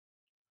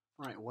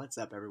All right, what's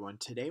up, everyone?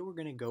 Today we're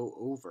going to go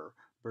over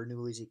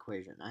Bernoulli's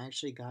equation. I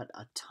actually got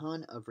a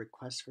ton of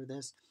requests for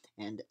this,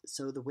 and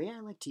so the way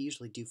I like to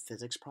usually do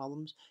physics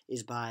problems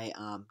is by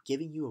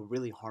giving you a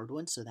really hard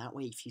one, so that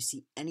way if you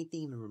see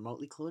anything even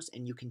remotely close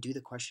and you can do the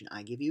question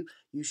I give you,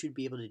 you should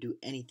be able to do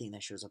anything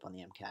that shows up on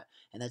the MCAT,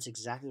 and that's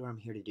exactly what I'm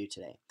here to do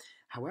today.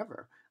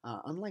 However,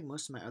 unlike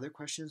most of my other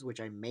questions, which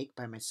I make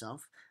by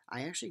myself,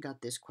 I actually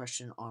got this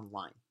question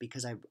online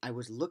because I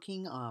was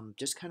looking,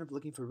 just kind of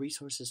looking for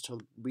resources to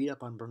read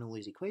up on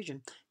Bernoulli's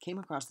equation, came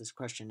across this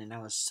question, and I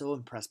was so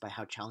impressed by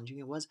how challenging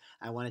it was,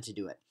 I wanted to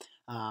do it.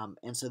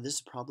 And so this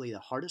is probably the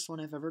hardest one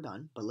I've ever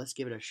done, but let's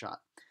give it a shot.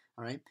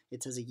 All right,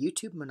 it says a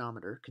U-tube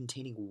manometer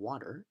containing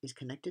water is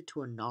connected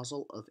to a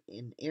nozzle of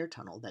an air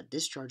tunnel that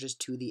discharges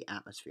to the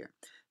atmosphere.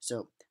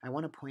 So I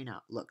want to point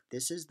out, look,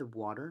 this is the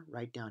water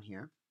right down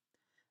here.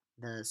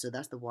 So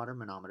that's the water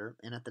manometer,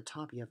 and at the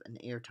top you have an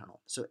air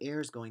tunnel. So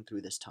air is going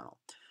through this tunnel.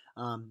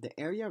 The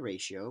area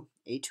ratio,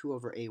 A2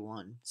 over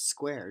A1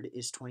 squared,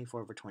 is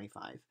 24 over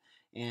 25.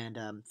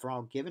 And for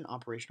all given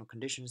operational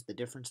conditions, the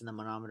difference in the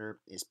manometer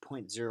is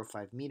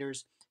 0.05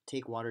 meters.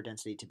 Take water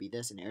density to be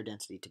this and air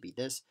density to be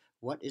this.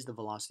 What is the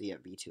velocity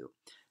at V2?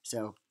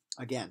 So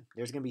again,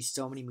 there's going to be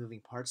so many moving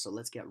parts, so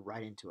let's get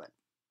right into it.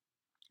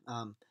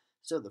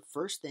 So the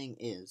first thing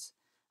is,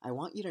 I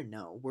want you to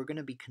know we're going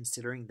to be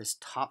considering this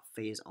top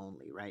phase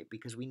only, right?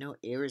 Because we know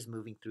air is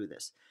moving through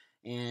this.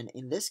 And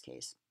in this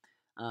case,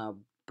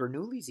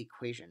 Bernoulli's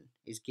equation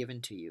is given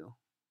to you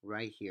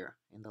right here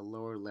in the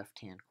lower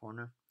left-hand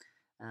corner.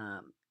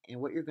 And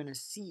what you're going to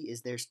see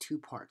is there's two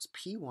parts.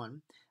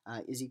 P1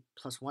 is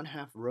plus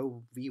 1/2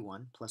 rho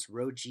V1 plus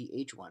rho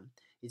GH1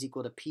 is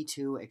equal to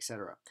P2,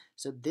 etc.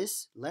 So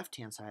this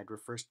left-hand side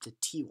refers to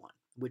T1,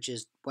 which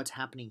is what's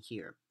happening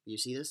here. You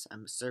see this?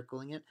 I'm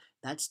circling it.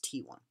 That's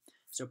T1.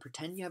 So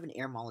pretend you have an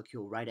air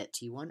molecule right at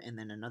T1 and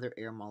then another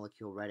air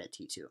molecule right at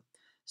T2.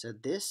 So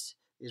this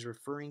is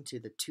referring to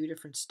the two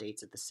different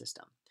states of the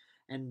system.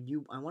 And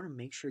I want to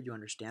make sure you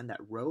understand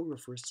that rho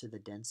refers to the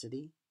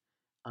density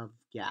of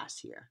gas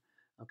here.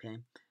 Okay?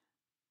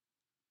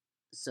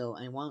 So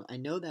I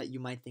know that you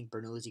might think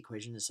Bernoulli's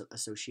equation is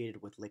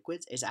associated with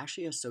liquids. It's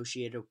actually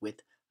associated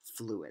with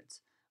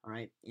fluids. All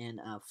right? And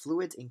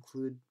fluids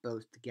include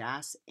both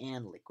gas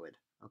and liquid.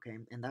 Okay,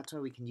 and that's why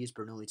we can use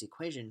Bernoulli's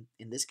equation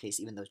in this case,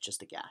 even though it's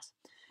just a gas.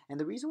 And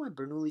the reason why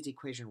Bernoulli's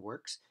equation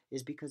works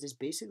is because it's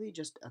basically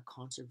just a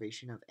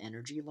conservation of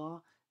energy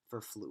law for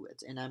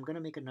fluids. And I'm going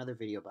to make another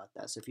video about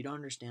that. So if you don't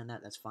understand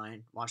that, that's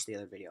fine. Watch the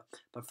other video.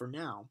 But for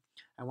now,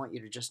 I want you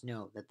to just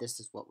know that this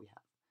is what we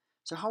have.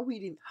 So how are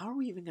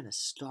we even going to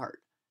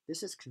start?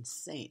 This is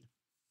insane.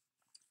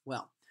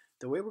 Well,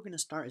 the way we're going to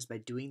start is by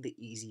doing the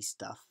easy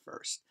stuff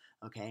first,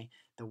 okay?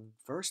 The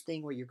first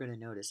thing what you're going to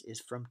notice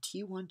is from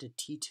T1 to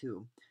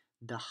T2,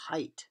 the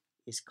height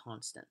is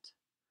constant,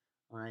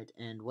 all right?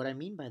 And what I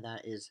mean by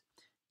that is,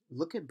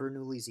 look at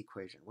Bernoulli's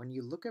equation. When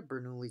you look at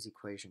Bernoulli's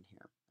equation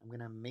here, I'm going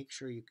to make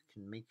sure you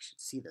can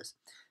see this.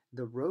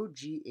 The rho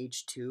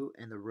GH2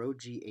 and the rho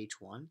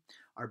GH1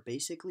 are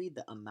basically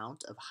the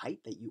amount of height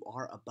that you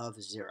are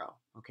above zero,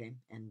 okay?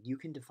 And you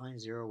can define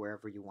zero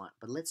wherever you want.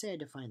 But let's say I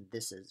define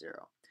this as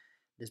zero,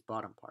 this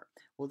bottom part.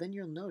 Well, then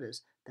you'll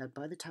notice that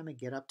by the time I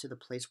get up to the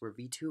place where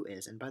V2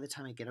 is, and by the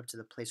time I get up to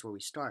the place where we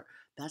start,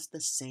 that's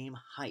the same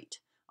height,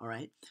 all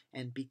right?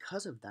 And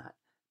because of that,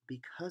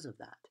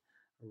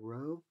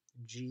 rho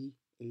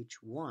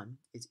GH1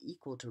 is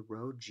equal to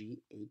rho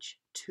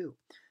GH2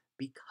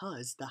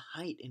 because the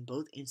height in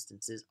both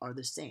instances are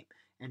the same.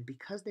 And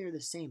because they're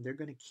the same, they're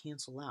going to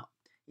cancel out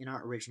in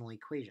our original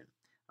equation.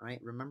 All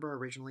right, remember our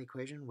original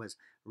equation was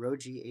rho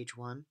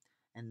GH1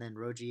 and then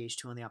rho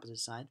GH2 on the opposite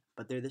side,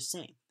 but they're the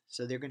same.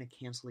 So they're going to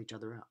cancel each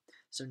other out.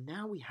 So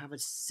now we have a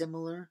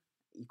similar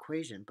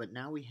equation, but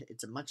now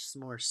it's a much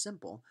more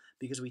simple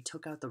because we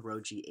took out the rho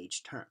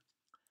GH term.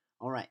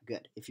 All right,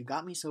 good. If you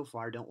got me so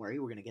far, don't worry,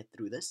 we're going to get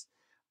through this.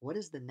 What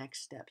is the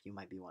next step, you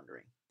might be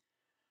wondering?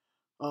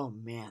 Oh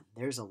man,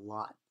 there's a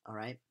lot, all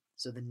right?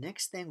 So the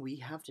next thing we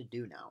have to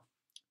do now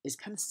is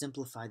kind of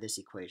simplify this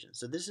equation.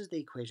 So this is the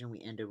equation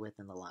we ended with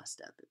in the last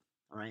step,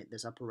 all right?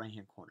 This upper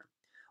right-hand corner.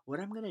 What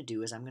I'm going to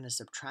do is I'm going to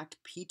subtract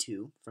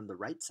P2 from the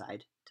right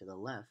side to the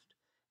left,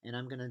 and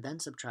I'm going to then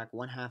subtract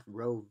 1/2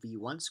 rho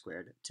V1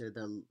 squared to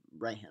the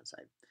right-hand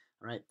side,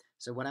 all right?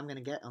 So what I'm going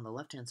to get on the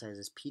left-hand side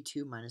is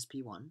P2 minus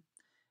P1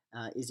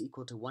 is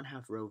equal to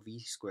 1/2 rho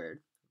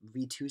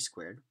V2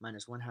 squared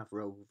minus 1/2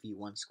 rho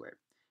V1 squared.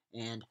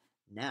 And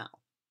now,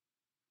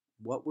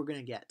 what we're going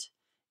to get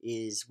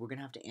is we're going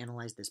to have to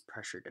analyze this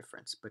pressure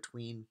difference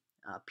between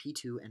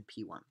P2 and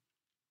P1.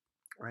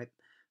 All right,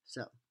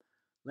 so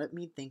let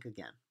me think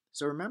again.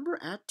 So remember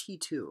at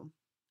T2,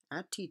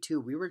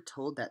 we were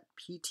told that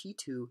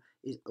PT2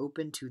 is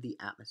open to the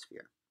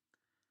atmosphere.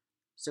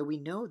 So we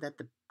know that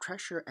the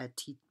pressure at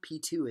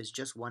P2 is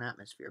just 1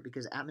 atmosphere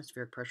because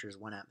atmospheric pressure is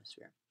 1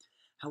 atmosphere.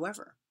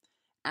 However,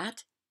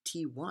 at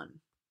T1,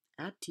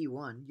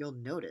 you'll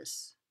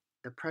notice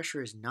the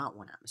pressure is not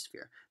 1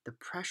 atmosphere. The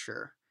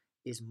pressure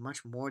is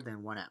much more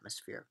than 1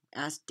 atmosphere,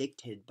 as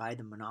dictated by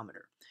the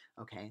manometer,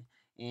 okay?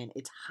 And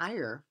it's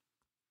higher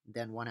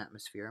than 1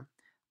 atmosphere,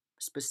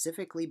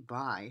 specifically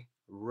by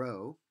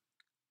rho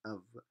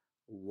of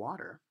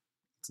water.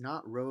 It's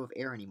not rho of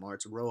air anymore,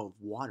 it's rho of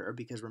water,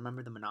 because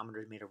remember the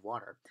manometer is made of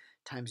water,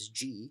 times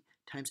G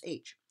times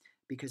H.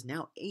 Because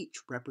now H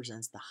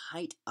represents the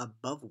height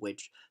above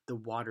which the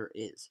water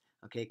is.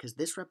 Okay, because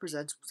this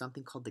represents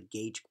something called the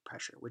gauge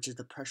pressure, which is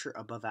the pressure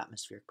above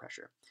atmospheric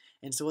pressure.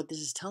 And so what this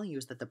is telling you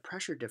is that the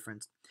pressure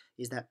difference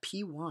is that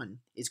P1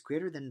 is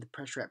greater than the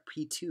pressure at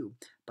P2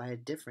 by a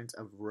difference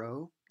of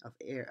rho of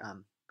air,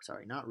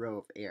 not rho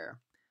of air,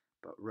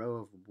 but rho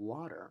of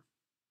water,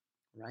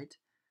 right?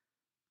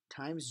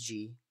 Times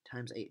G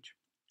times H.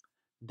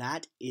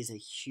 That is a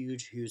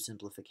huge, huge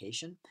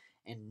simplification.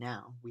 And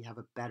now we have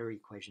a better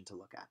equation to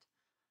look at.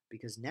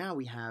 Because now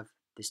we have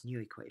this new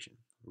equation,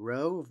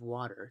 rho of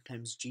water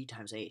times G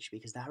times H,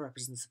 because that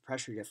represents the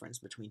pressure difference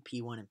between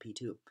P1 and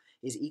P2,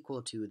 is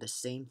equal to the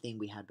same thing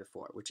we had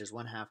before, which is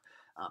 1/2.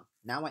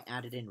 Now I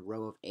added in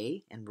rho of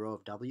A and rho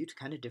of W to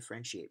kind of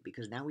differentiate,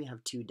 because now we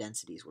have two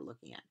densities we're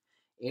looking at,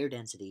 air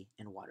density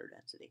and water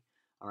density.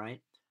 All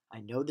right, I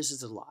know this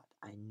is a lot.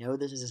 I know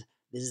this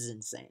is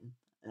insane,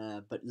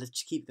 but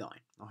let's keep going.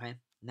 Okay,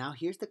 now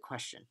here's the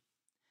question,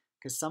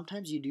 because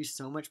sometimes you do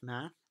so much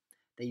math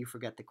that you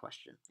forget the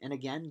question. And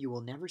again, you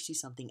will never see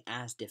something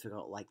as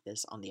difficult like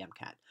this on the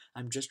MCAT.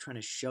 I'm just trying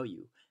to show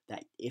you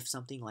that if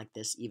something like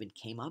this even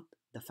came up,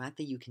 the fact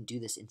that you can do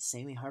this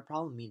insanely hard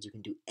problem means you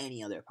can do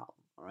any other problem.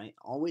 All right,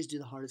 always do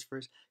the hardest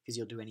first, because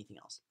you'll do anything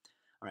else.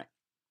 All right,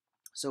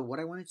 so what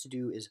I wanted to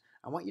do is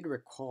I want you to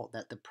recall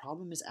that the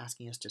problem is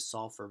asking us to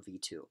solve for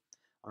V2.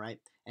 All right,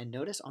 and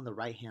notice on the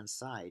right hand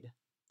side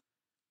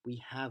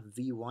we have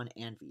V1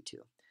 and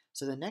V2.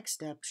 So the next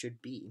step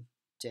should be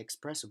to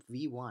express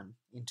V1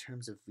 in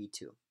terms of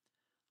V2.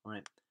 All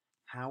right,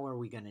 how are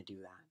we going to do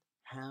that?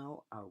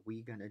 How are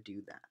we going to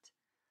do that?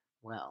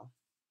 Well,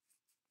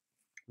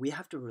 we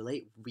have to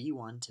relate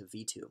V1 to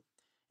V2.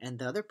 And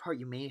the other part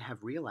you may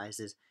have realized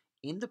is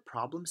in the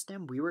problem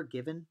stem, we were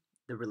given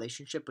the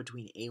relationship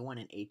between A1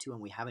 and A2,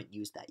 and we haven't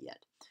used that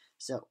yet.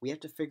 So we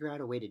have to figure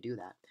out a way to do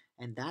that.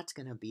 And that's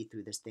going to be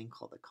through this thing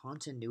called the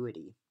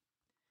continuity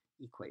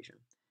equation.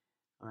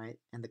 All right,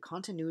 and the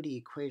continuity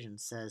equation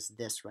says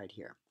this right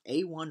here.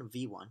 A1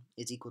 V1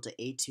 is equal to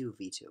A2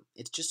 V2.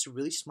 It's just a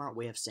really smart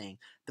way of saying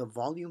the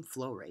volume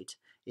flow rate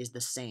is the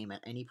same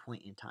at any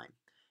point in time.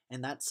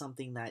 And that's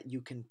something that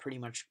you can pretty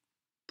much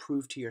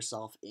prove to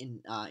yourself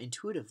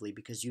intuitively,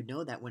 because you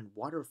know that when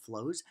water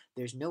flows,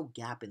 there's no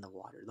gap in the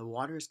water. The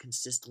water is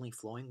consistently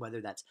flowing,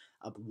 whether that's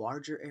a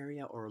larger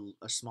area or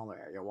a smaller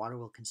area. Water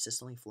will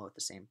consistently flow at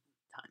the same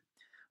time.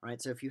 All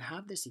right, so if you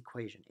have this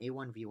equation,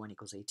 A1 V1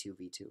 equals A2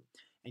 V2,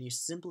 and you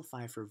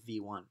simplify for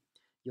V1,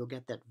 you'll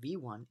get that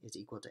V1 is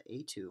equal to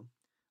A2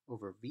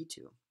 over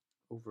V2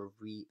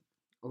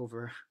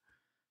 over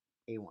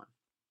A1,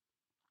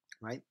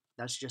 right?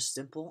 That's just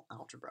simple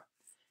algebra.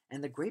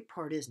 And the great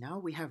part is now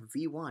we have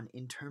V1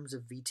 in terms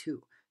of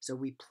V2. So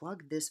we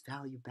plug this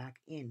value back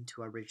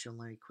into our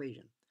original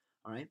equation,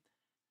 all right?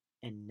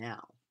 And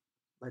now,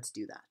 let's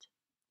do that.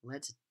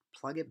 Let's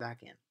plug it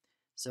back in.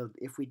 So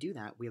if we do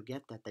that, we'll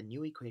get that the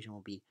new equation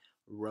will be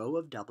rho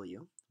of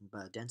W,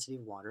 the density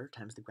of water,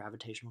 times the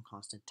gravitational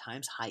constant,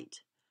 times height,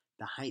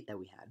 the height that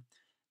we had,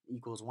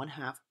 equals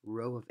 1/2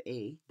 rho of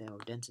A, the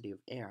density of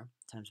air,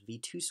 times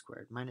V2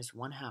 squared, minus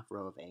 1/2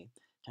 rho of A,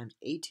 times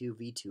A2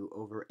 V2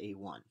 over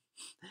A1.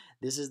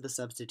 This is the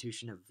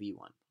substitution of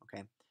V1,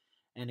 okay?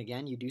 And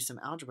again, you do some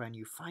algebra and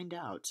you find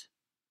out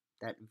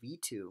that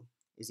V2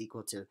 is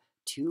equal to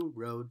 2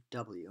 rho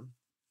W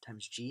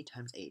times G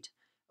times 8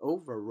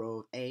 over rho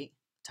of A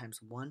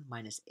times 1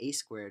 minus A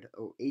squared,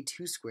 or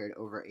A2 squared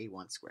over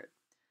A1 squared.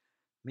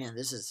 Man,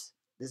 this is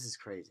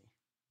crazy.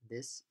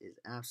 This is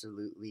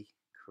absolutely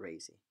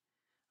crazy.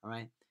 All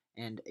right?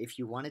 And if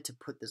you wanted to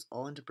put this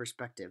all into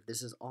perspective,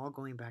 this is all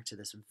going back to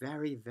this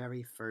very,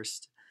 very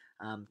first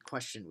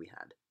question we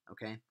had,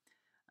 okay?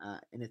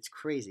 And it's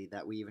crazy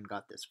that we even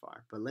got this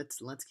far. But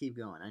let's keep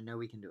going. I know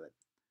we can do it.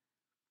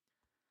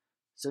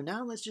 So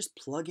now let's just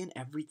plug in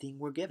everything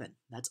we're given.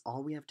 That's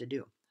all we have to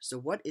do. So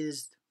what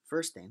is,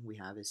 first thing we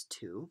have is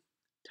 2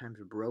 times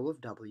rho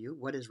of W.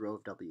 What is rho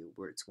of W?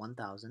 Where it's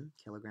 1,000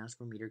 kilograms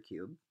per meter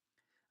cubed,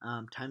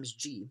 times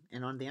G.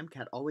 And on the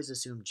MCAT, always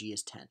assume G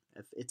is 10.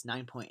 If it's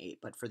 9.8,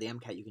 but for the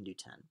MCAT, you can do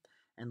 10.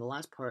 And the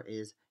last part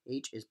is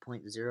H is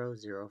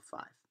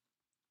 0.005.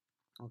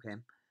 Okay.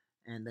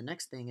 And the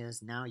next thing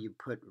is now you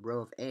put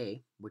rho of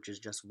A, which is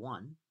just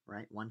 1,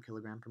 right? 1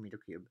 kilogram per meter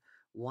cubed.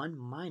 1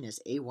 minus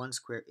A1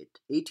 squared,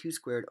 A2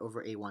 squared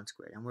over A1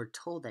 squared. And we're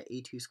told that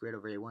A2 squared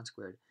over A1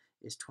 squared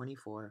is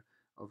 24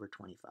 over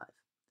 25.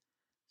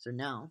 So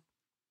now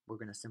we're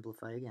going to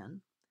simplify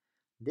again.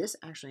 This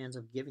actually ends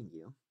up giving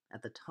you,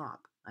 at the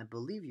top, I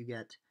believe you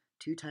get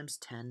 2 times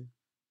 10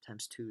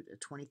 times 2,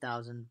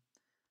 20,000,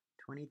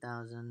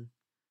 20,000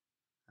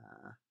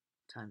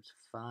 times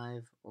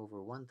 5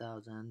 over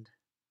 1,000,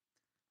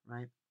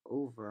 right,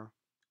 over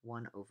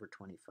 1 over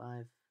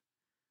 25.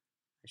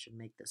 I should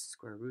make the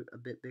square root a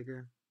bit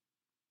bigger.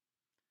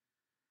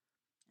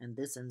 And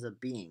this ends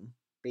up being,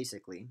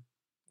 basically,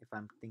 if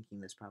I'm thinking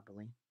this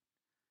properly,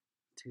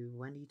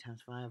 20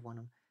 times 5,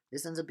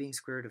 this ends up being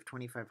square root of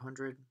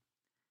 2500,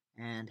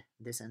 and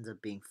this ends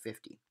up being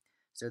 50.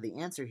 So the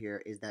answer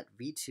here is that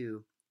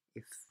V2,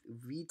 if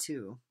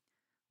V2,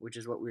 which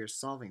is what we are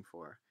solving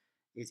for,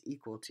 is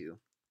equal to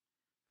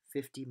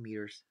 50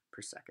 meters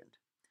per second.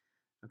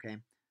 Okay,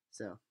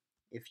 so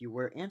if you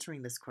were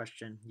answering this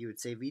question, you would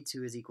say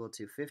V2 is equal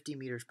to 50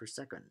 meters per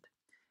second.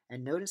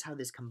 And notice how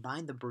this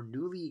combined the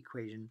Bernoulli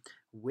equation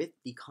with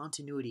the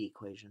continuity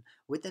equation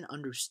with an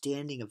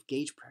understanding of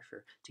gauge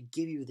pressure to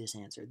give you this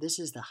answer. This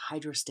is the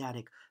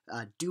hydrostatic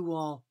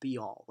do-all,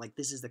 be-all. Like,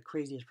 this is the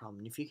craziest problem.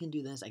 And if you can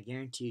do this, I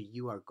guarantee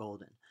you are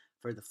golden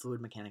for the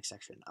fluid mechanics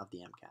section of the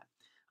MCAT.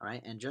 All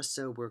right, and just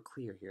so we're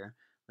clear here,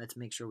 let's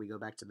make sure we go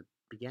back to the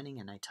beginning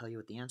and I tell you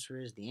what the answer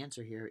is. The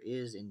answer here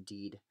is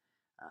indeed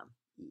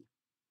E.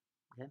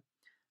 Okay,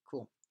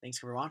 cool. Thanks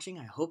for watching.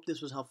 I hope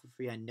this was helpful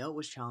for you. I know it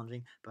was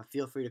challenging, but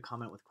feel free to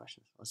comment with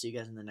questions. I'll see you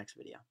guys in the next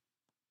video.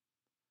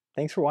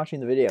 Thanks for watching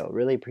the video.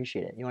 Really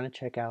appreciate it. You want to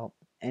check out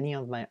any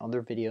of my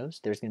other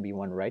videos, there's going to be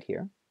one right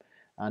here.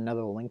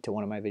 Another link to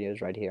one of my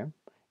videos right here.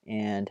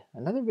 And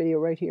another video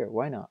right here.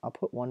 Why not? I'll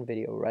put one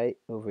video right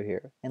over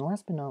here. And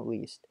last but not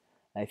least,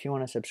 if you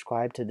want to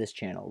subscribe to this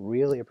channel,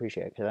 really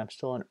appreciate it because I'm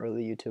still an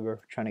early YouTuber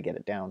trying to get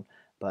it down.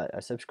 But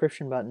a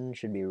subscription button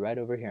should be right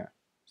over here.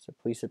 So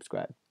please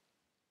subscribe.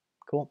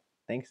 Cool.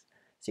 Thanks.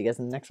 See you guys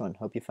in the next one.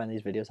 Hope you find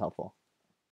these videos helpful.